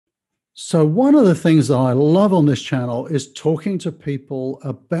So one of the things that I love on this channel is talking to people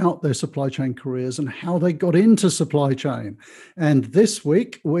about their supply chain careers and how they got into supply chain. And this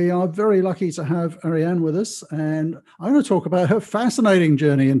week, we are very lucky to have Ariane with us. And I'm going to talk about her fascinating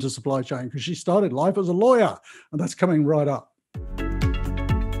journey into supply chain because she started life as a lawyer, and that's coming right up.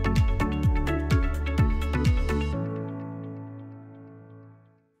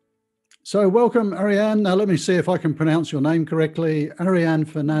 So welcome, Ariane. Now let me see if I can pronounce your name correctly. Ariane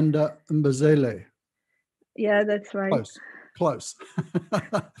Fernanda Mbazele. Yeah, that's right. Close, close.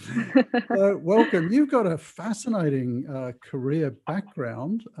 So welcome. You've got a fascinating career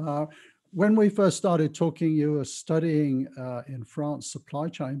background. When we first started talking, you were studying in France supply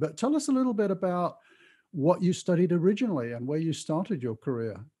chain, but tell us a little bit about what you studied originally and where you started your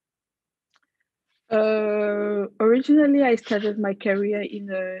career. Originally, I started my career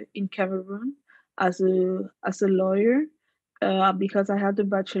in Cameroon as a lawyer because I had a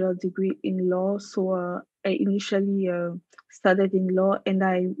bachelor degree in law. So I initially started in law, and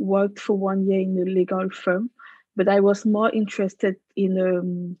I worked for 1 year in a legal firm. But I was more interested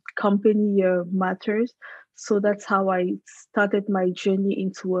in company matters, so that's how I started my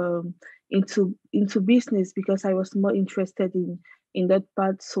journey into business because I was more interested in that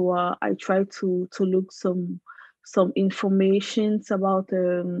part. So I tried to look some informations about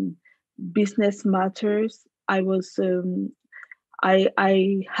business matters. I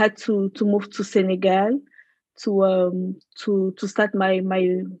had to move to Senegal to start my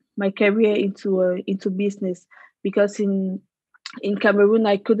career into business because in Cameroon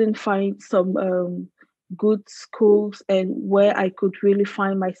I couldn't find some good schools and where I could really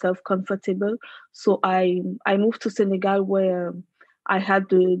find myself comfortable. So I moved to Senegal where I had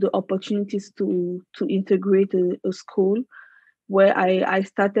the opportunities to integrate a school where I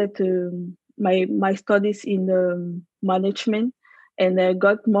started my studies in management and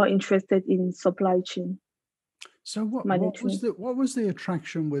got more interested in supply chain. So what was the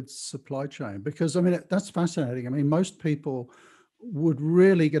attraction with supply chain? Because I mean that's fascinating. I mean most people would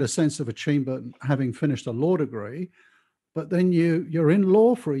really get a sense of achievement having finished a law degree, but then you're in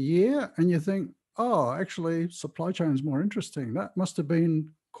law for a year and you think, oh, actually supply chain is more interesting. That must have been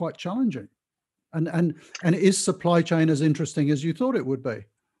quite challenging. And is supply chain as interesting as you thought it would be?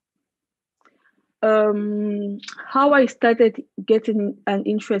 How I started getting an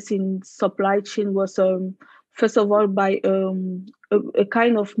interest in supply chain was first of all by a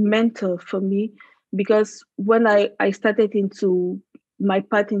kind of mentor for me because when I started into my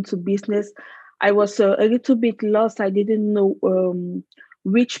path into business, I was a little bit lost. I didn't know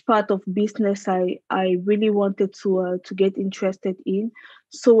which part of business I really wanted to get interested in.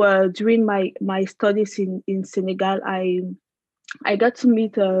 So during my studies in Senegal, I got to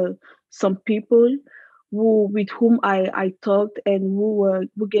meet some people with whom I talked and who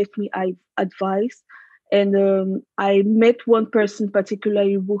gave me advice. And I met one person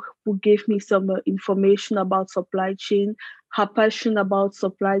particularly who gave me some information about supply chain, her passion about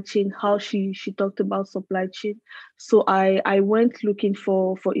supply chain, how she talked about supply chain. So I went looking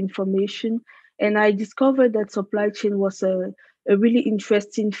for information, and I discovered that supply chain was a really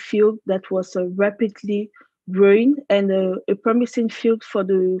interesting field that was rapidly growing and a promising field for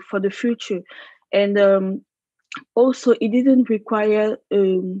the future. And also, it didn't require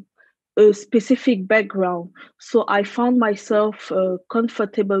a specific background. So I found myself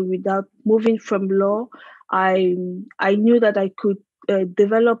comfortable without moving from law. I knew that I could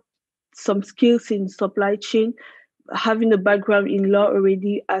develop some skills in supply chain, having a background in law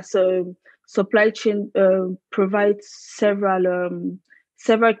already as a supply chain provides several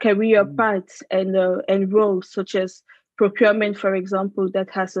career paths and roles such as procurement, for example, that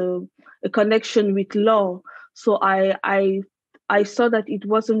has a connection with law. So I saw that it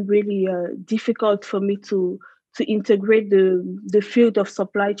wasn't really difficult for me to integrate the field of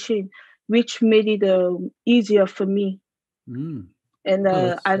supply chain, which made it easier for me. Mm. And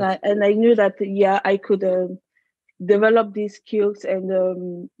No, I knew that I could develop these skills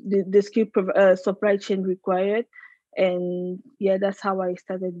and the supply chain required. And that's how I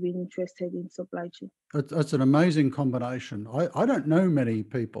started being interested in supply chain. that's an amazing combination. I don't know many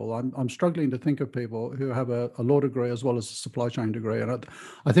people. I'm struggling to think of people who have a law degree as well as a supply chain degree. And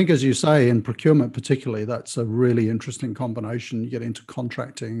I think, as you say, in procurement particularly, that's a really interesting combination. You get into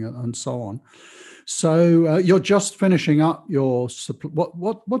contracting and so on. So you're just finishing up your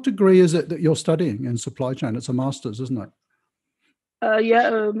what degree is it that you're studying in supply chain? It's a master's, isn't it?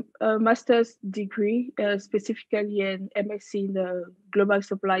 A master's degree, specifically an MSc in global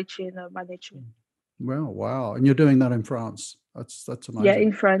supply chain management. Well, wow. And you're doing that in France? That's Yeah, amazing.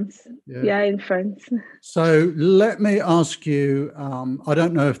 in France. Yeah. Yeah, in France. So let me ask you, I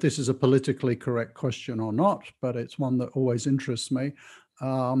don't know if this is a politically correct question or not, but it's one that always interests me.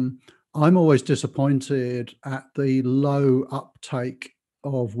 I'm always disappointed at the low uptake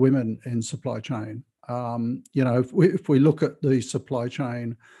of women in supply chain. If we look at the supply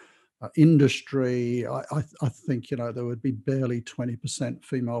chain industry, I think, there would be barely 20%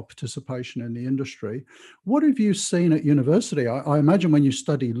 female participation in the industry. What have you seen at university? I imagine when you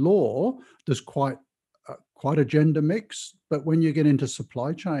study law, there's quite a gender mix, but when you get into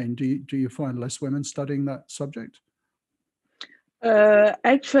supply chain, do you find less women studying that subject?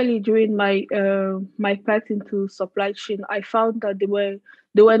 Actually, during my path into supply chain, I found that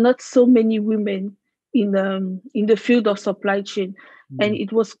there were not so many women in the field of supply chain, and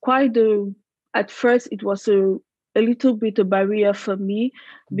it was quite a at first it was a little bit a barrier for me,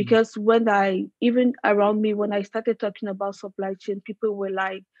 because when I even around me when I started talking about supply chain, people were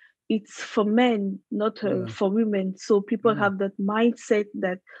like, it's for men, not Yeah. for women. So people have that mindset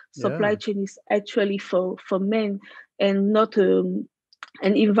that supply Yeah. chain is actually for men and not an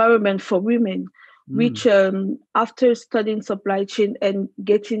environment for women, which after studying supply chain and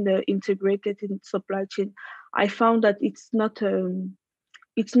getting integrated in supply chain, I found that it's not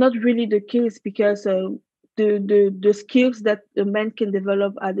really the case, because the skills that a man can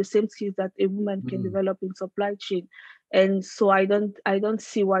develop are the same skills that a woman can develop in supply chain, and so I don't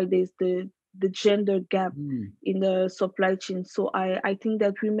see why there's the gender gap in the supply chain. So I think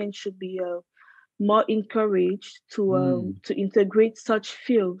that women should be more encouraged to integrate such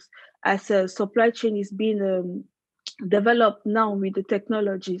fields, as supply chain is being developed now with the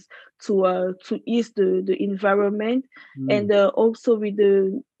technologies to ease the environment, and also with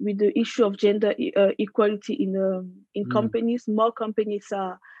the issue of gender equality in companies. More companies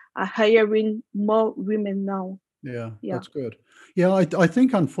are hiring more women now. Yeah, Yeah. that's good. Yeah, I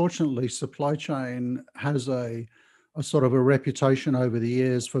think unfortunately supply chain has a sort of a reputation over the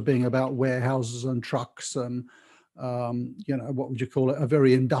years for being about warehouses and trucks and what would you call it? A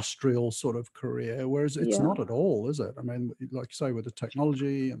very industrial sort of career, whereas it's Yeah. not at all, is it? I mean, like you say, with the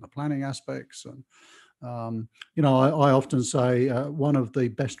technology and the planning aspects, and I often say one of the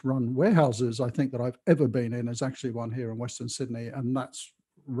best run warehouses I think that I've ever been in is actually one here in Western Sydney, and that's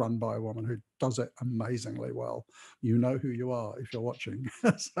run by a woman who does it amazingly well. You know who you are if you're watching.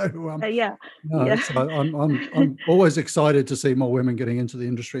 So Yeah. no, Yeah. I'm always excited to see more women getting into the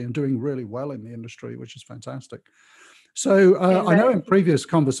industry and doing really well in the industry, which is fantastic. So And I know in previous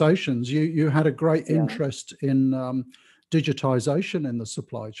conversations you had a great yeah. interest in digitization in the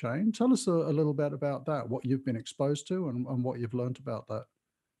supply chain. Tell us a little bit about that, what you've been exposed to and what you've learned about that.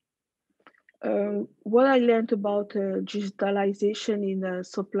 What I learned about digitalization in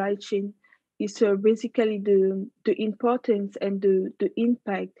supply chain is basically the importance and the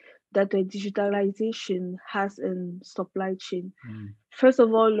impact that the digitalization has in supply chain. First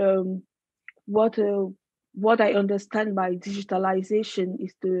of all, what uh, what I understand by digitalization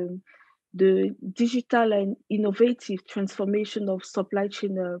is the digital and innovative transformation of supply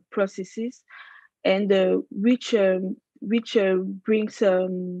chain processes, and which brings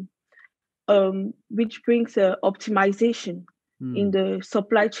optimization in the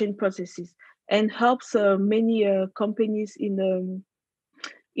supply chain processes, and helps many companies in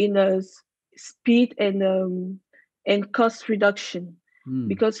speed and cost reduction.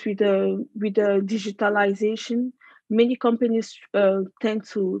 Because with the digitalization, many companies tend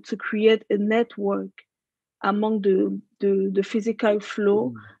to create a network among the physical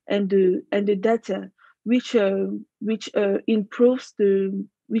flow and the data, which improves the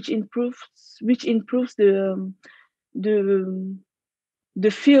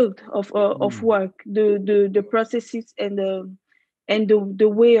the field of work, the processes and the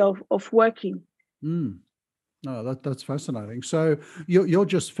way of working. No, that's fascinating. So you're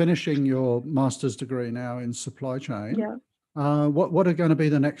just finishing your master's degree now in supply chain. Yeah. What are going to be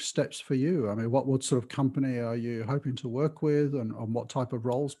the next steps for you? I mean, what sort of company are you hoping to work with, and what type of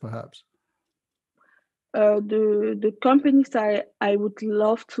roles, perhaps? The companies I would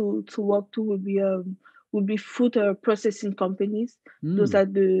love to work to would be food processing companies. Those Mm, are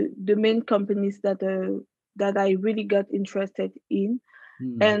the main companies that I really got interested in.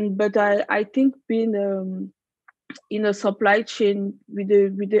 mm, And but I think being in a supply chain with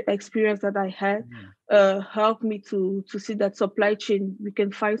the experience that I had mm, helped me to see that supply chain we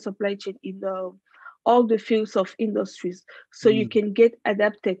can find supply chain in all the fields of industries, so you mm, can get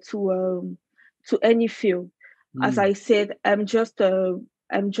adapted to any field. As mm. I said, I'm just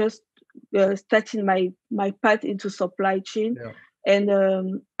starting my path into supply chain, Yeah. and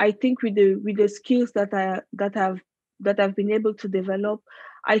I think with the skills that I've been able to develop,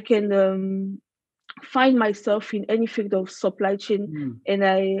 I can find myself in any field of supply chain, and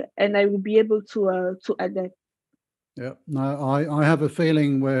I will be able to adapt. Yeah, no, I have a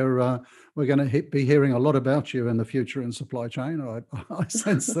feeling we're going to be hearing a lot about you in the future in supply chain. I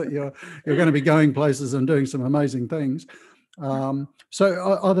sense that you're going to be going places and doing some amazing things.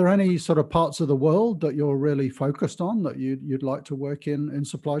 So are there any sort of parts of the world that you're really focused on that you'd like to work in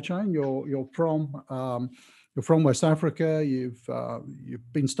supply chain? You're from West Africa. You've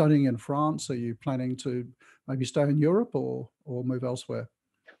been studying in France. Are you planning to maybe stay in Europe or move elsewhere?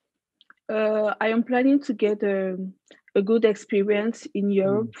 I am planning to get a good experience in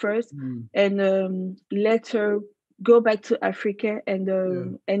Europe first, and later go back to Africa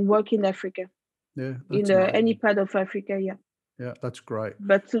and work in Africa. Yeah, in any part of Africa. Yeah. Yeah, that's great.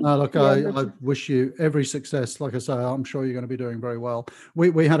 But look, I wish you every success. Like I say, I'm sure you're going to be doing very well.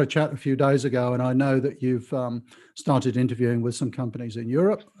 We had a chat a few days ago, and I know that you've started interviewing with some companies in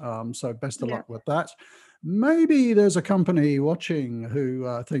Europe. So best of luck with that. Maybe there's a company watching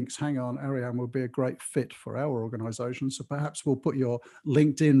who thinks, hang on, Ariane would be a great fit for our organization. So perhaps we'll put your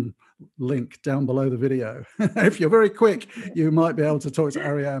LinkedIn link down below the video. If you're very quick, you might be able to talk to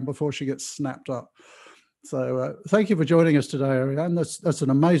Ariane before she gets snapped up. So thank you for joining us today, Ariane. That's an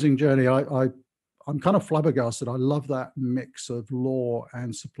amazing journey. I'm kind of flabbergasted. I love that mix of law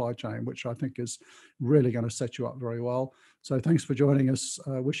and supply chain, which I think is really going to set you up very well. So thanks for joining us.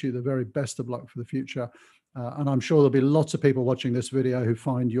 I wish you the very best of luck for the future. And I'm sure there'll be lots of people watching this video who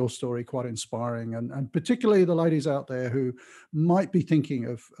find your story quite inspiring, and particularly the ladies out there who might be thinking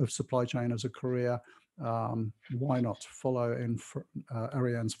of supply chain as a career. Why not follow in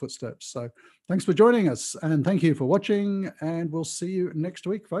Ariane's footsteps? So thanks for joining us, and thank you for watching, and we'll see you next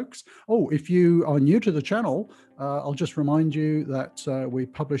week, folks. Oh, if you are new to the channel, I'll just remind you that we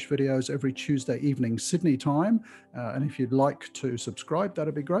publish videos every Tuesday evening Sydney time, and if you'd like to subscribe,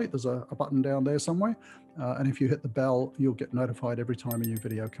 that'd be great. There's a button down there somewhere. And if you hit the bell, you'll get notified every time a new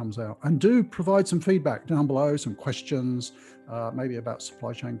video comes out. And do provide some feedback down below, some questions, maybe about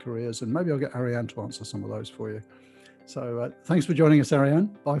supply chain careers, and maybe I'll get Ariane to answer some of those for you. So thanks for joining us, Ariane.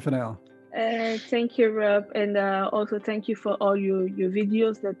 Bye for now. Thank you, Rob. And also thank you for all your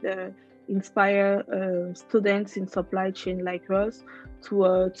videos that inspire students in supply chain like us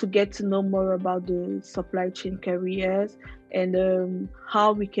to get to know more about the supply chain careers, and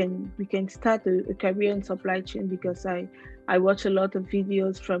how we can start a career in supply chain, because I watch a lot of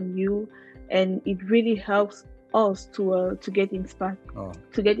videos from you, and it really helps us to get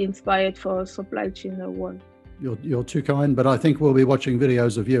inspired for supply chain work. You're too kind, but I think we'll be watching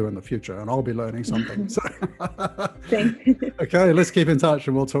videos of you in the future, and I'll be learning something. So. Thank you. Okay, let's keep in touch,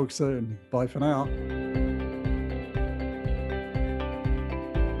 and we'll talk soon. Bye for now.